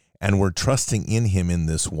and we're trusting in him in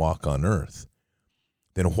this walk on earth,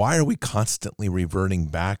 then why are we constantly reverting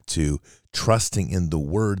back to trusting in the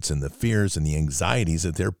words and the fears and the anxieties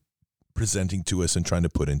that they're presenting to us and trying to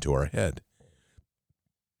put into our head?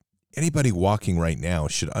 Anybody walking right now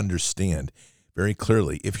should understand very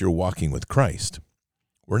clearly, if you're walking with Christ,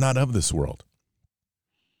 we're not of this world.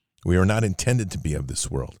 We are not intended to be of this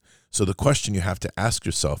world. So the question you have to ask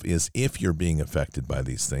yourself is, if you're being affected by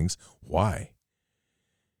these things, why?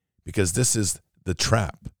 Because this is the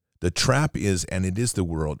trap. The trap is, and it is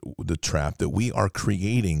the trap, that we are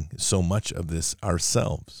creating so much of this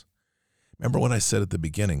ourselves. Remember what I said at the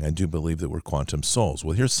beginning, I do believe that we're quantum souls.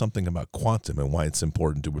 Well, here's something about quantum and why it's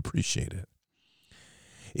important to appreciate it.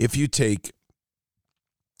 If you take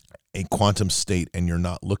a quantum state and you're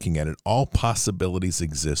not looking at it, all possibilities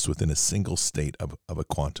exist within a single state of a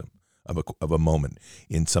quantum, of a moment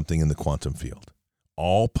in something in the quantum field.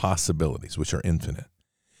 All possibilities, which are infinite.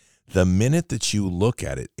 The minute that you look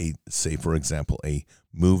at it, say, for example, a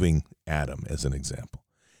moving atom as an example,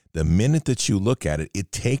 the minute that you look at it,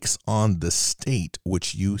 it takes on the state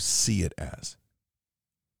which you see it as.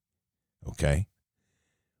 Okay?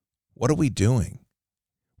 What are we doing?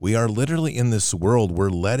 We are literally in this world, we're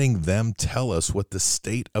letting them tell us what the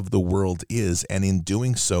state of the world is, and in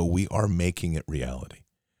doing so, we are making it reality.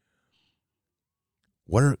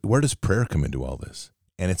 Where does prayer come into all this?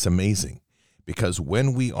 And it's amazing, because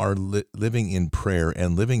when we are living in prayer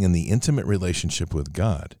and living in the intimate relationship with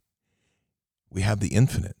God, we have the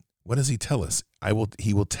infinite. What does he tell us?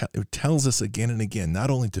 It tells us again and again,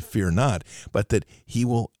 not only to fear not, but that he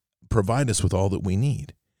will provide us with all that we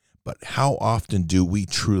need. But how often do we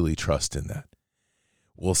truly trust in that?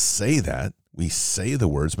 We'll say that, we say the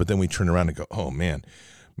words, but then we turn around and go, oh man,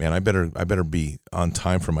 I better be on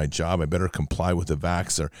time for my job. I better comply with the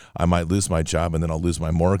vax, or I might lose my job, and then I'll lose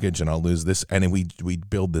my mortgage, and I'll lose this. And then we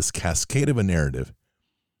build this cascade of a narrative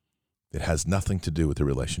that has nothing to do with the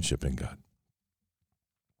relationship in God.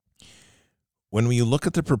 When you look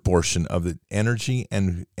at the proportion of the energy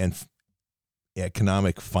and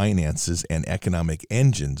economic finances and economic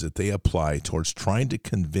engines that they apply towards trying to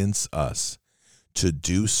convince us to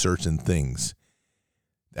do certain things,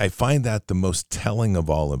 I find that the most telling of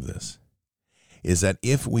all of this is that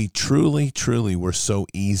if we truly, truly were so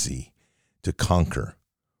easy to conquer,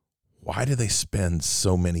 why do they spend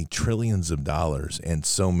so many trillions of dollars and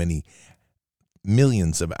so many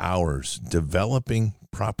millions of hours developing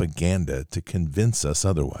propaganda to convince us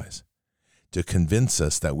otherwise? To convince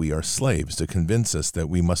us that we are slaves, to convince us that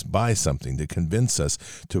we must buy something, to convince us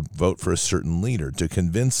to vote for a certain leader, to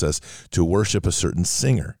convince us to worship a certain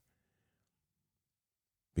singer.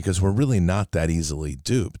 Because we're really not that easily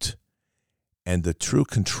duped. And the true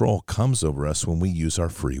control comes over us when we use our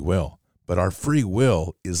free will. But our free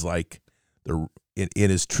will is like it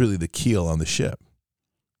is truly the keel on the ship.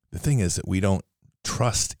 The thing is that we don't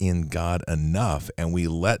trust in God enough, and we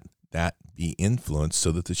let that be influenced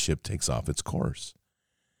so that the ship takes off its course.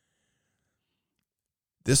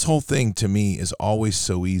 This whole thing to me is always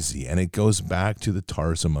so easy, and it goes back to the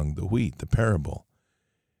tares among the wheat, the parable.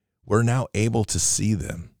 We're now able to see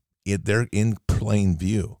them. They're in plain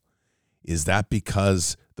view. Is that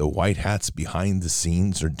because the white hats behind the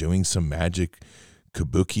scenes are doing some magic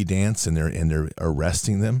kabuki dance and they're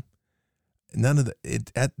arresting them? None of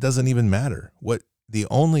that doesn't even matter. The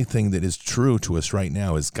only thing that is true to us right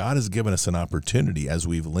now is God has given us an opportunity as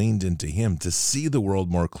we've leaned into him to see the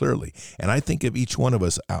world more clearly. And I think if each one of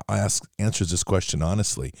us answers this question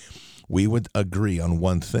honestly, we would agree on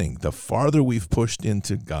one thing. The farther we've pushed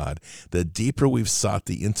into God, the deeper we've sought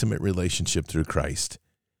the intimate relationship through Christ,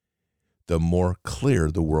 the more clear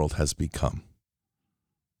the world has become.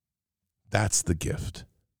 That's the gift.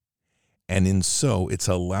 And in so, it's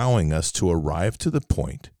allowing us to arrive to the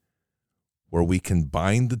point where we can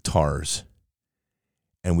bind the tares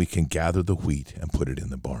and we can gather the wheat and put it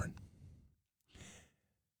in the barn.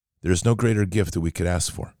 There's no greater gift that we could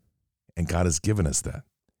ask for, and God has given us that.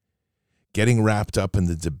 Getting wrapped up in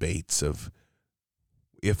the debates of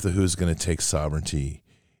if the WHO's going to take sovereignty,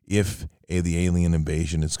 if the alien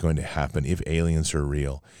invasion is going to happen, if aliens are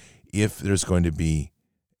real, if there's going to be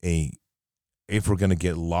if we're going to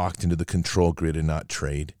get locked into the control grid and not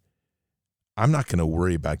trade. I'm not going to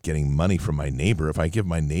worry about getting money from my neighbor. If I give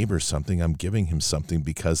my neighbor something, I'm giving him something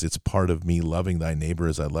because it's part of me loving thy neighbor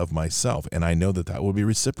as I love myself. And I know that that will be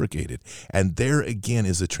reciprocated. And there again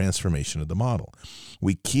is a transformation of the model.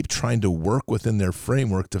 We keep trying to work within their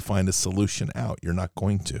framework to find a solution out. You're not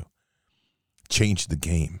going to. Change the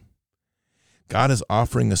game. God is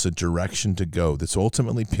offering us a direction to go that's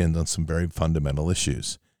ultimately pinned on some very fundamental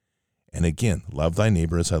issues. And again, love thy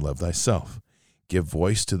neighbor as I love thyself. Give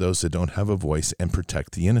voice to those that don't have a voice and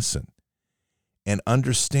protect the innocent. And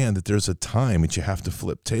understand that there's a time that you have to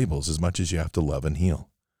flip tables as much as you have to love and heal.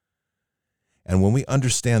 And when we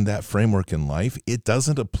understand that framework in life, it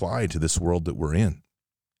doesn't apply to this world that we're in.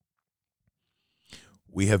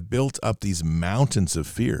 We have built up these mountains of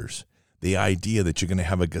fears. The idea that you're going to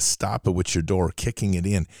have a Gestapo at your door, kicking it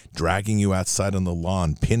in, dragging you outside on the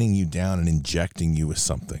lawn, pinning you down and injecting you with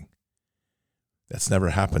something. That's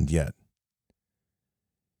never happened yet.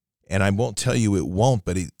 And I won't tell you it won't,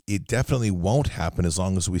 but it definitely won't happen as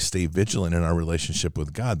long as we stay vigilant in our relationship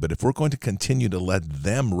with God. But if we're going to continue to let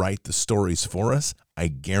them write the stories for us, I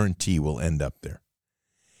guarantee we'll end up there.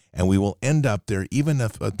 And we will end up there even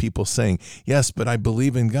if people saying, yes, but I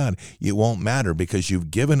believe in God. It won't matter because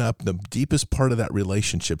you've given up the deepest part of that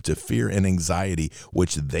relationship to fear and anxiety,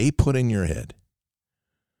 which they put in your head.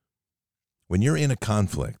 When you're in a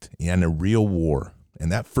conflict and a real war,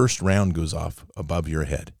 and that first round goes off above your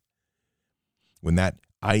head, when that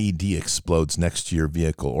IED explodes next to your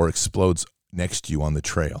vehicle or explodes next to you on the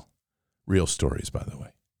trail. Real stories, by the way.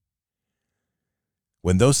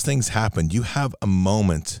 When those things happen, you have a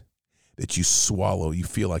moment that you swallow. You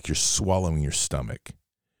feel like you're swallowing your stomach.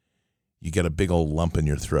 You get a big old lump in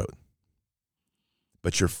your throat.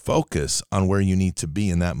 But your focus on where you need to be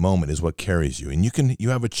in that moment is what carries you. And you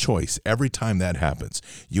have a choice every time that happens.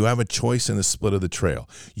 You have a choice in the split of the trail.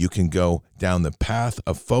 You can go down the path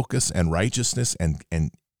of focus and righteousness and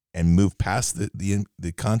move past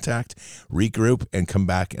the contact, regroup, and come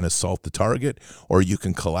back and assault the target, or you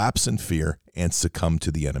can collapse in fear and succumb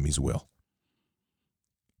to the enemy's will.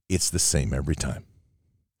 It's the same every time.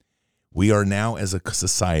 We are now, as a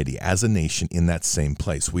society, as a nation, in that same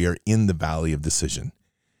place. We are in the valley of decision.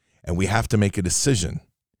 And we have to make a decision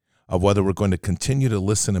of whether we're going to continue to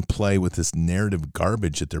listen and play with this narrative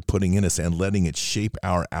garbage that they're putting in us and letting it shape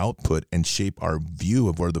our output and shape our view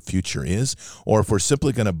of where the future is, or if we're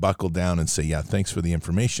simply going to buckle down and say, yeah, thanks for the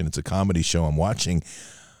information. It's a comedy show I'm watching,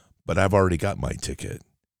 but I've already got my ticket.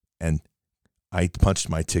 And I punched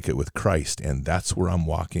my ticket with Christ, and that's where I'm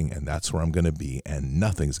walking, and that's where I'm going to be, and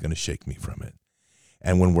nothing's going to shake me from it.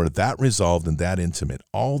 And when we're that resolved and that intimate,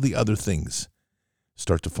 all the other things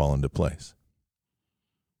start to fall into place.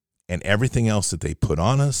 And everything else that they put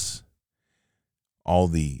on us, all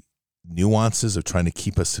the nuances of trying to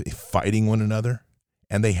keep us fighting one another,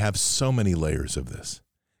 and they have so many layers of this.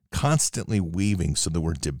 Constantly weaving so that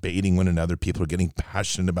we're debating one another. People are getting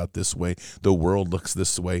passionate about this way. The world looks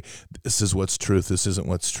this way. This is what's truth. This isn't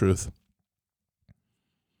what's truth.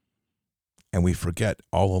 And we forget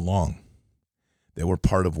all along that we're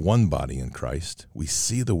part of one body in Christ. We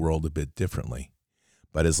see the world a bit differently.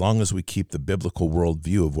 But as long as we keep the biblical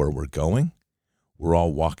worldview of where we're going, we're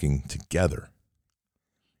all walking together,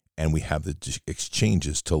 and we have the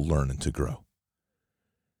exchanges to learn and to grow.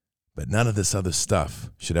 But none of this other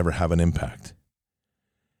stuff should ever have an impact.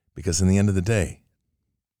 Because in the end of the day,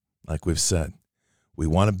 like we've said, we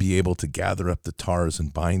want to be able to gather up the tares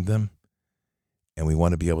and bind them, and we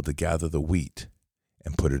want to be able to gather the wheat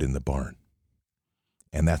and put it in the barn.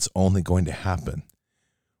 And that's only going to happen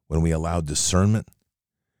when we allow discernment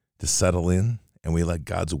to settle in and we let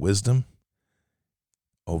God's wisdom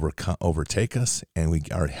overtake us, and we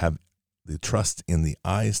have the trust in the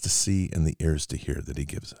eyes to see and the ears to hear that he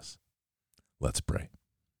gives us. Let's pray.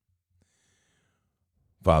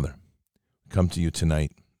 Father, come to you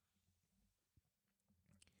tonight,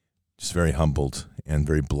 just very humbled and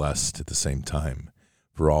very blessed at the same time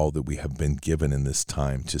for all that we have been given in this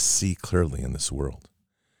time to see clearly in this world.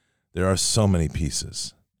 There are so many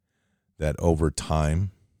pieces that over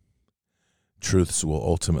time, truths will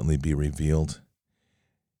ultimately be revealed.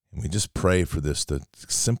 And we just pray for this, the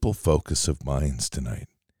simple focus of minds tonight,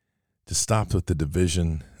 to stop with the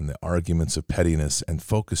division and the arguments of pettiness and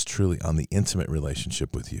focus truly on the intimate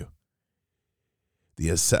relationship with you. The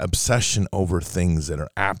obsession over things that are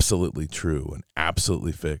absolutely true and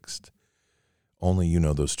absolutely fixed. Only you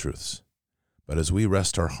know those truths. But as we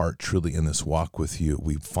rest our heart truly in this walk with you,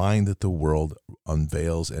 we find that the world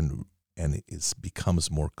unveils and it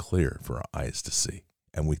becomes more clear for our eyes to see.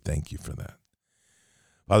 And we thank you for that.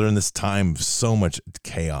 Father, in this time of so much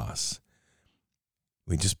chaos,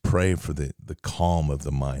 we just pray for the calm of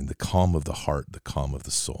the mind, the calm of the heart, the calm of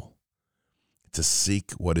the soul, to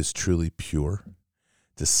seek what is truly pure,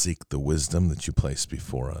 to seek the wisdom that you place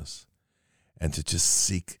before us, and to just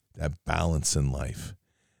seek that balance in life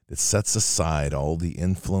that sets aside all the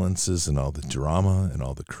influences and all the drama and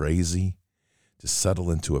all the crazy, to settle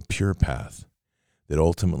into a pure path that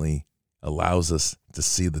ultimately allows us to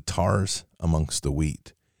see the tares amongst the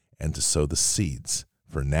wheat and to sow the seeds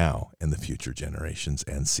for now and the future generations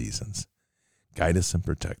and seasons. Guide us and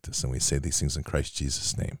protect us, and we say these things in Christ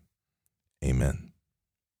Jesus' name. Amen.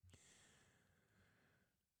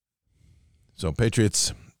 So,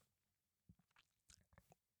 Patriots,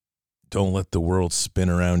 don't let the world spin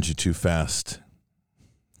around you too fast.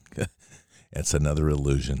 It's another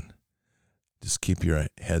illusion. Just keep your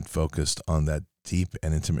head focused on that deep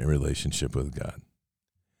and intimate relationship with God.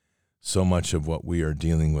 So much of what we are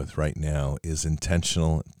dealing with right now is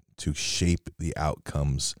intentional to shape the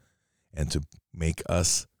outcomes and to make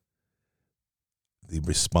us the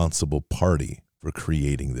responsible party for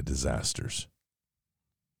creating the disasters.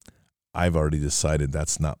 I've already decided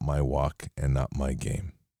that's not my walk and not my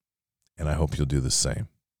game. And I hope you'll do the same.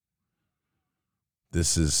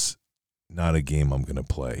 This is not a game I'm going to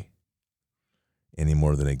play any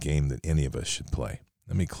more than a game that any of us should play.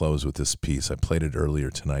 Let me close with this piece. I played it earlier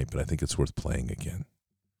tonight, but I think it's worth playing again.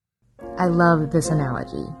 I love this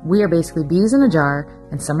analogy. We are basically bees in a jar,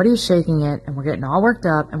 and somebody is shaking it, and we're getting all worked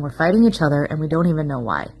up, and we're fighting each other, and we don't even know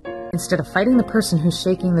why. Instead of fighting the person who's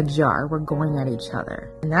shaking the jar, we're going at each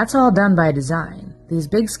other. And that's all done by design. These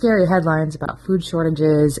big scary headlines about food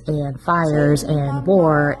shortages and fires and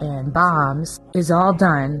war and bombs is all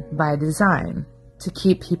done by design to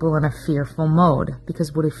keep people in a fearful mode.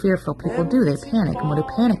 Because what do fearful people do? They panic. And what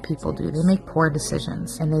do panic people do? They make poor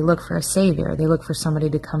decisions. And they look for a savior. They look for somebody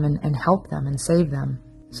to come in and help them and save them.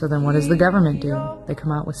 So then what does the government do? They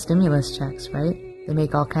come out with stimulus checks, right? They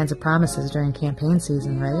make all kinds of promises during campaign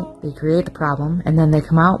season, right? They create the problem, and then they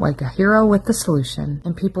come out like a hero with the solution.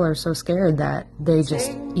 And people are so scared that they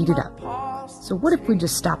just eat it up. So what if we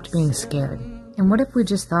just stopped being scared? And what if we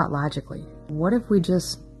just thought logically? What if we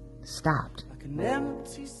just stopped?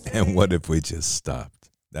 And what if we just stopped?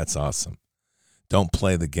 That's awesome. Don't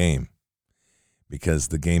play the game, because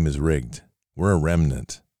the game is rigged. We're a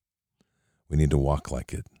remnant. We need to walk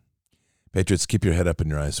like it. Patriots, keep your head up and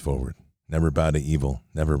your eyes forward. Never bow to evil.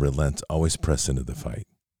 Never relent. Always press into the fight.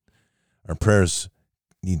 Our prayers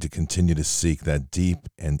need to continue to seek that deep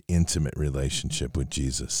and intimate relationship with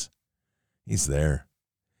Jesus. He's there.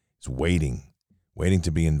 He's waiting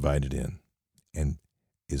to be invited in, and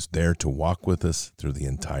is there to walk with us through the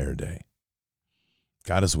entire day.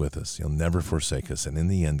 God is with us. He'll never forsake us, and in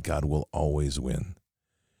the end, God will always win.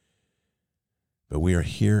 But we are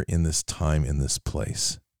here in this time, in this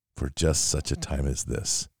place, for just such a time as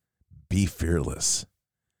this. Be fearless.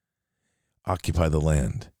 Occupy the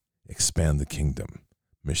land. Expand the kingdom.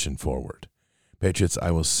 Mission forward. Patriots,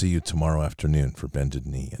 I will see you tomorrow afternoon for Bended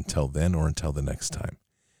Knee. Until then, or until the next time,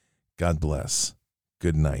 God bless.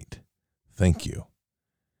 Good night. Thank you.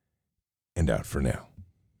 And out for now.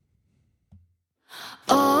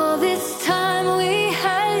 All this time we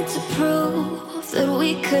had to prove that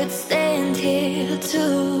we could stand here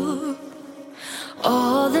too.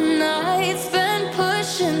 All the nights spent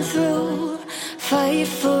pushing through, fight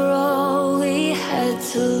for all we had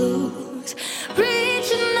to lose,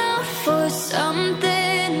 reaching out for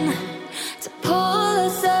something to pull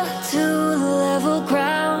us up to level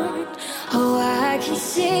ground. Oh, I can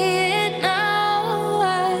see it now,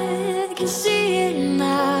 I can see it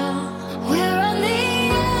now. We're on the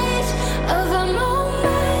edge of a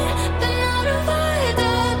moment, been out of our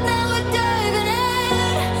depth, now we're diving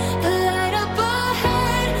in. The light up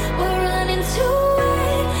ahead, we're running to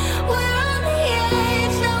it. We're on the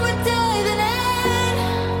edge, now we're diving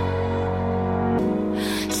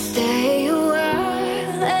in. Stay a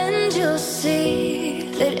while and you'll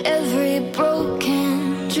see that every broken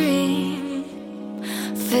dream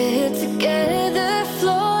fit together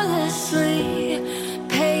flawlessly,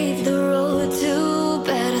 pave the road to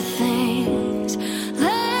better things,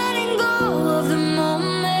 letting go of the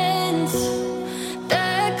moments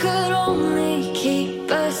that could only keep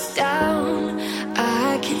us down.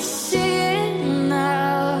 I can see it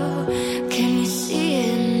now, can you see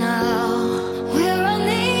it now? We're on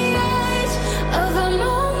the edge of a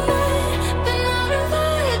moment, been out of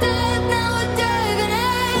our depth, now we're diving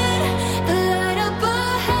in. The light up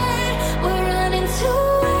ahead, we're running to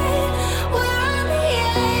it. We're on the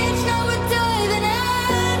edge, now we're diving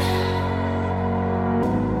in.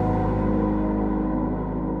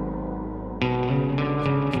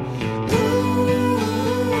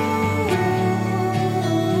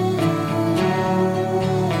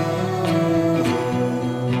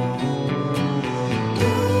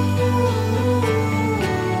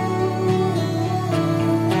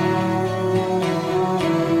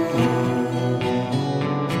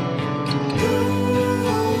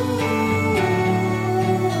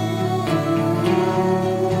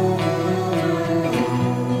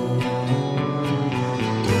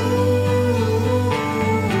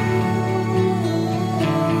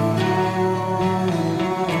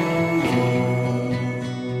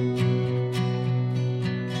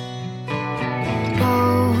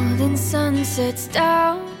 Golden sun sets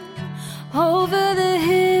down over the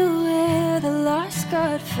hill where the lost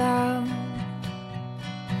got found.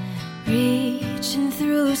 Reaching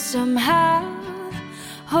through somehow.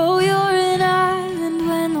 Oh, you're an island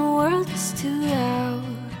when the world is too loud.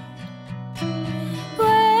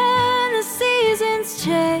 When the seasons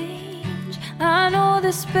change, I know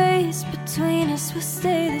the space between us will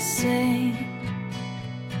stay the same.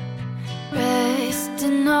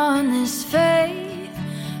 Resting on this faith,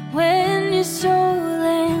 when your soul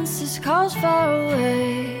answers calls far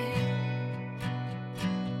away.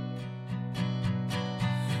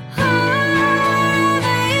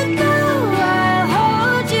 Wherever you go, I'll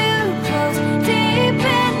hold you close, deep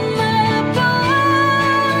in my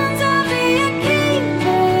bones. I'll be a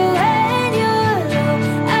keeper when you're low,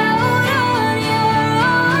 out on your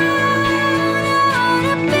own. I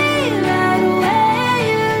wanna be right where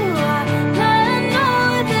you are, my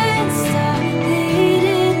northern star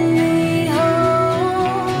leading me home.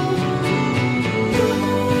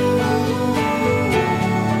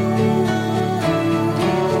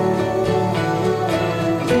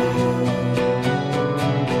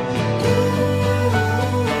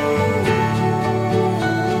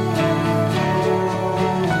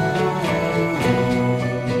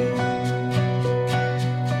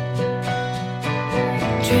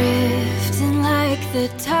 Drifting like the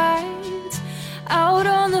tides out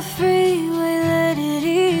on the freeway, let it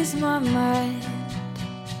ease my mind.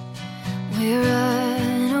 We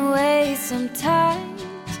run away sometimes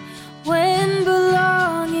when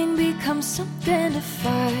belonging becomes something to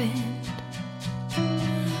find.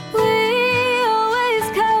 We always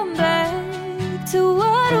come back to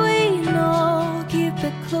what we know, keep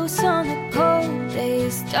it close on the cold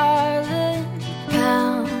days, darling.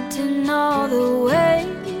 Counting all the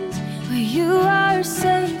ways where you are a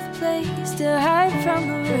safe place to hide from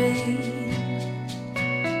the rain.